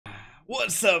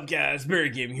What's up, guys? Barry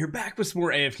Gaming here, back with some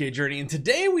more AFK Journey, and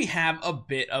today we have a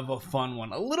bit of a fun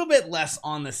one. A little bit less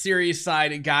on the serious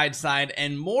side, guide side,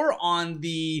 and more on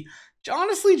the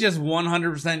honestly just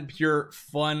 100% pure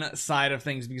fun side of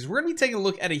things, because we're going to be taking a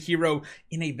look at a hero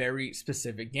in a very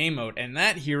specific game mode, and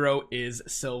that hero is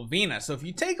Silvina. So if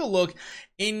you take a look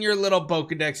in your little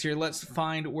Pokedex here, let's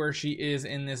find where she is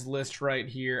in this list right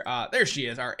here. There she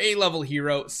is, our A-level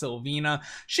hero, Silvina.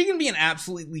 She can be an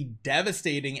absolutely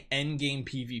devastating endgame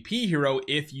PvP hero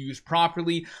if used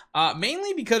properly,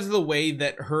 mainly because of the way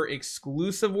that her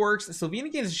exclusive works.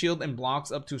 Silvina gains a shield and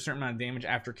blocks up to a certain amount of damage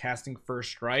after casting First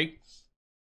Strike.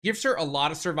 Gives her a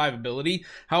lot of survivability.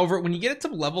 However, when you get it to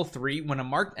level 3, when a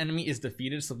marked enemy is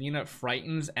defeated, Silvina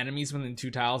frightens enemies within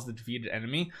 2 tiles of the defeated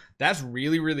enemy. That's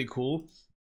really, really cool.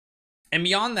 And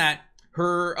beyond that,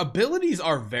 her abilities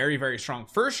are very, very strong.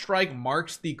 First Strike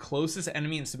marks the closest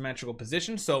enemy in symmetrical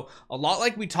position. So a lot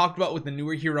like we talked about with the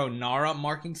newer hero Nara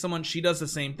marking someone, she does the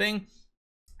same thing.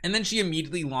 And then she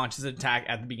immediately launches an attack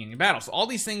at the beginning of battle. So all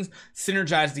these things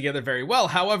synergize together very well.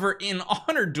 However, in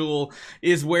Honor Duel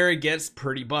is where it gets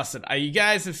pretty busted. You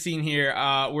guys have seen here,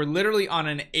 we're literally on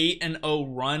an 8-0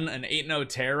 run, an 8-0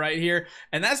 tear right here.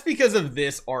 And that's because of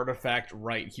this artifact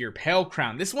right here, Pale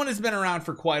Crown. This one has been around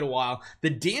for quite a while.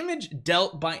 The damage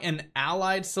dealt by an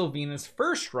allied Silvina's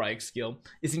First Strike skill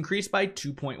is increased by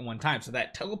 2.1 times. So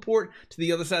that teleport to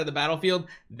the other side of the battlefield,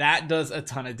 that does a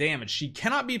ton of damage. She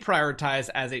cannot be prioritized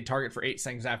as a target for 8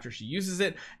 seconds after she uses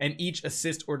it, and each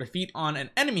assist or defeat on an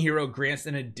enemy hero grants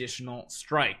an additional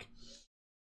strike.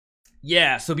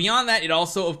 Yeah, so beyond that, it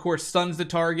also, of course, stuns the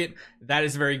target. That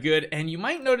is very good, and you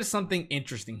might notice something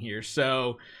interesting here.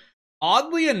 So,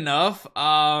 oddly enough,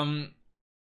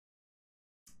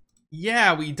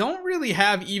 yeah, we don't really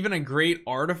have even a great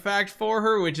artifact for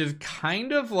her, which is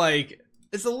kind of like,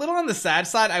 it's a little on the sad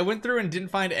side. I went through and didn't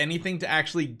find anything to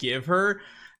actually give her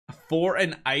for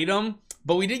an item.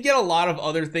 But we did get a lot of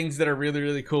other things that are really,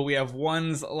 really cool. We have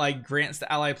ones like grants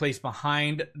the ally placed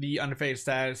behind the undefeated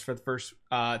status for the first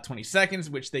 20 seconds,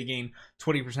 which they gain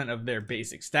 20% of their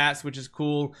basic stats, which is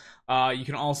cool. You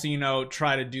can also, you know,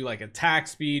 try to do like attack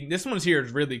speed. This one's here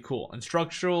is really cool. And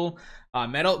structural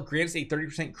metal grants a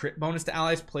 30% crit bonus to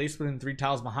allies placed within 3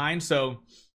 tiles behind. So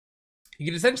you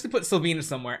can essentially put Silvina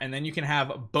somewhere, and then you can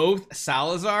have both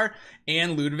Salazar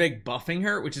and Ludovic buffing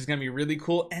her, which is going to be really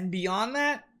cool. And beyond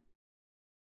that,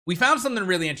 we found something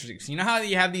really interesting. So you know how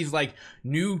you have these like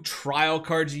new trial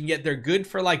cards you can get? They're good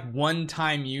for like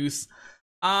one-time use.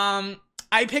 I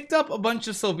picked up a bunch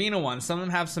of Silvina ones. Some of them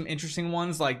have some interesting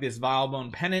ones, like this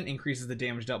Vilebone Pendant increases the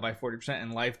damage dealt by 40%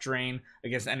 and life drain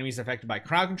against enemies affected by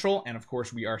crowd control. And of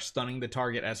course, we are stunning the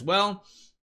target as well.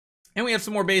 And we have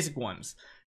some more basic ones.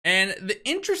 And the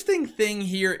interesting thing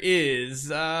here is,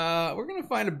 we're going to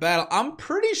find a battle. I'm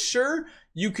pretty sure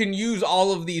you can use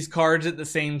all of these cards at the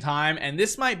same time, and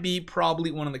this might be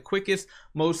probably one of the quickest,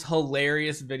 most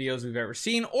hilarious videos we've ever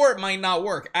seen, or it might not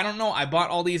work. I don't know. I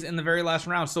bought all these in the very last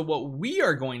round, so what we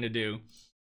are going to do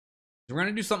is we're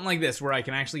going to do something like this, where I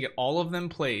can actually get all of them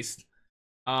placed.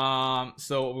 So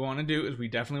what we want to do is we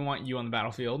definitely want you on the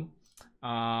battlefield.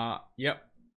 Yep.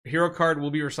 Hero card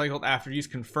will be recycled after use.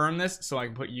 Confirm this so I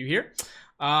can put you here.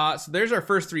 So there's our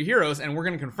first 3 heroes, and we're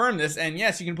going to confirm this. And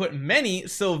yes, you can put many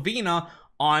Silvina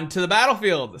onto the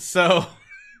battlefield. So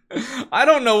I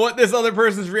don't know what this other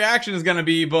person's reaction is going to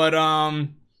be, but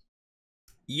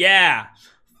yeah,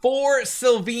 4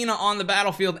 Silvina on the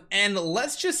battlefield, and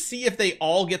let's just see if they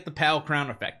all get the Pale Crown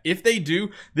effect. If they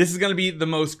do, this is going to be the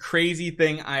most crazy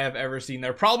thing I have ever seen.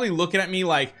 They're probably looking at me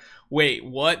like, wait,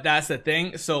 what? That's the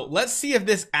thing? So let's see if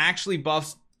this actually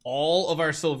buffs all of our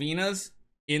Silvinas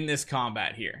in this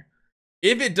combat here.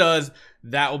 If it does,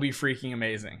 that will be freaking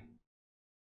amazing.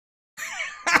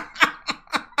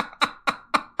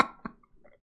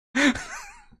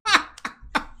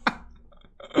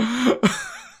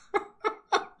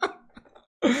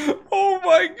 Oh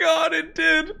my god, it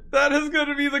did. That is going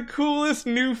to be the coolest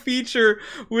new feature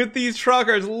with these truck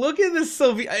cards. Look at this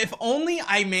Silvina. If only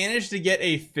I managed to get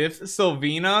a 5th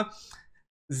Silvina.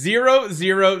 0,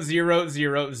 0, 0, 0,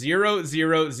 0,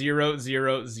 0, 0,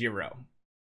 0, 0.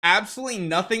 Absolutely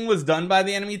nothing was done by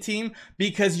the enemy team,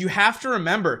 because you have to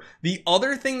remember, the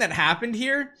other thing that happened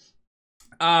here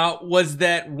was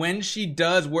that when she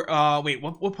does, wait,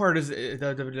 what part is it?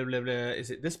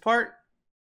 Is it this part?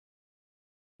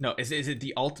 No, is it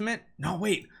the ultimate? No,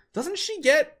 wait, doesn't she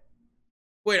get,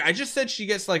 wait, I just said she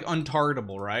gets like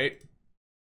untargetable, right?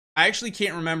 I actually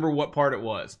can't remember what part it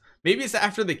was. Maybe it's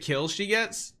after the kill she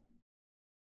gets.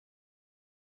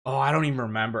 Oh, I don't even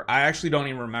remember. I actually don't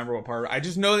even remember what part. I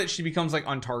just know that she becomes like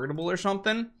untargetable or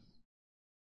something.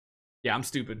 Yeah, I'm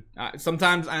stupid.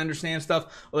 Sometimes I understand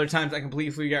stuff. Other times I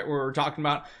completely forget what we're talking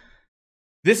about.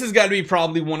 This has got to be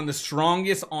probably one of the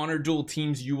strongest honor duel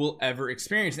teams you will ever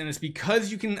experience, and it's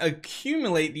because you can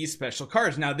accumulate these special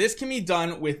cards. Now, this can be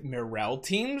done with Morel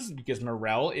teams, because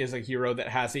Morel is a hero that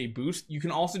has a boost. You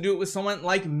can also do it with someone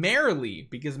like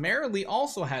Marilee, because Marilee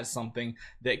also has something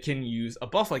that can use a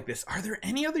buff like this. Are there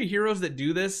any other heroes that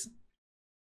do this?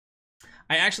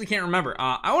 I actually can't remember.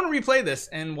 I want to replay this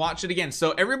and watch it again.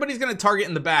 So everybody's going to target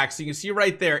in the back. So you can see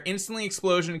right there, instantly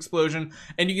explosion, explosion.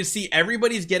 And you can see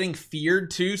everybody's getting feared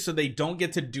too, so they don't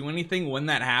get to do anything when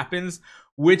that happens,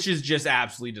 which is just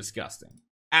absolutely disgusting.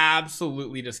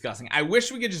 Absolutely disgusting. I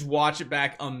wish we could just watch it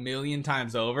back a million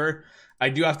times over. I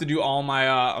do have to do all my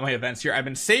my events here. I've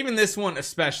been saving this one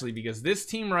especially because this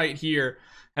team right here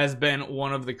has been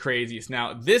one of the craziest.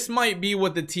 Now, this might be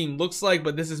what the team looks like,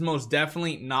 but this is most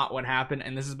definitely not what happened,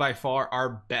 and this is by far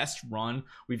our best run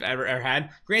we've ever had.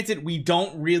 Granted, we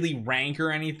don't really rank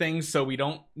or anything, so we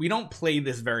don't play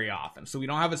this very often, so we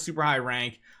don't have a super high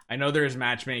rank. I know there's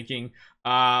matchmaking,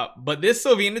 but this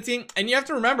Silvina team, and you have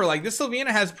to remember, like, this Silvina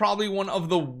has probably one of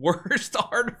the worst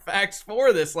artifacts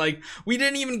for this. Like, we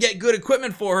didn't even get good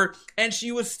equipment for her, and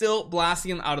she was still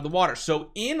blasting them out of the water.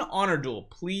 So in Honor Duel,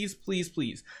 please, please,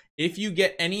 please, if you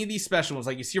get any of these special ones,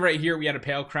 like you see right here, we had a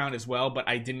Pale Crown as well, but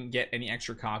I didn't get any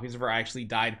extra copies of her. I actually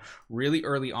died really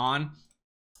early on.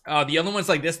 The other ones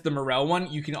like this, the Morel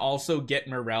one, you can also get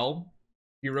Morel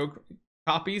hero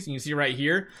copies. You can see right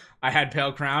here, I had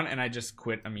Pale Crown and I just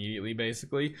quit immediately,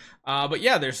 basically. But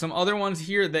yeah, there's some other ones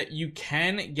here that you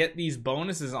can get these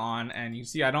bonuses on, and you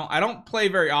see I don't play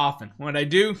very often. When I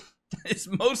do, it's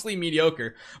mostly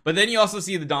mediocre. But then you also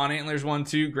see the Dawn Antlers one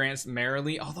too, grants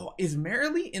Marilee. Although, is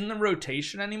Marilee in the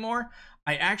rotation anymore?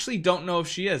 I actually don't know if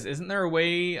she is. Isn't there a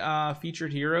way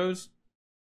featured heroes?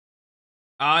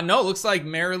 No, it looks like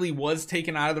Marilee was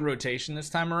taken out of the rotation this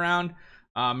time around.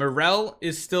 Morel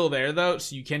is still there though,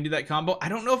 so you can do that combo. I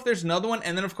don't know if there's another one.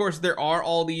 And then of course there are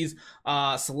all these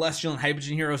Celestial and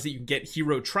Hypogen heroes that you can get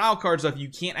hero trial cards of. You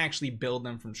can't actually build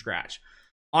them from scratch.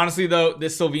 Honestly though,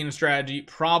 this Silvina strategy,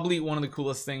 probably one of the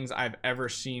coolest things I've ever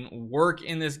seen work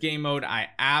in this game mode. I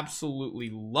absolutely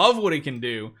love what it can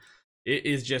do. It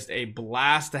is just a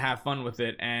blast to have fun with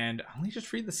it. And let me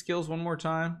just read the skills one more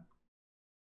time.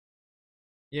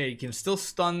 Yeah, you can still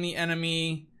stun the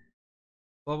enemy.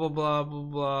 Blah blah blah blah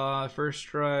blah. First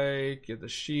strike, get the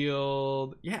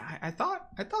shield. Yeah, I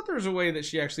thought there was a way that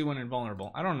she actually went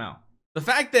invulnerable. I don't know. The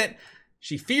fact that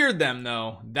she feared them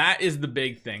though, that is the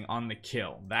big thing on the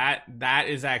kill. That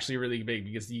is actually really big,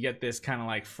 because you get this kind of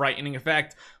like frightening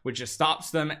effect, which just stops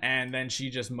them, and then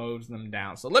she just mows them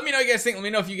down. So let me know what you guys think. Let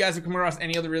me know if you guys have come across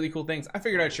any other really cool things. I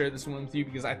figured I'd share this one with you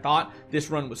because I thought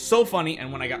this run was so funny,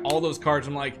 and when I got all those cards,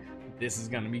 I'm like, this is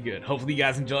gonna be good. Hopefully you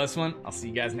guys enjoy this one. I'll see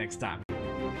you guys next time.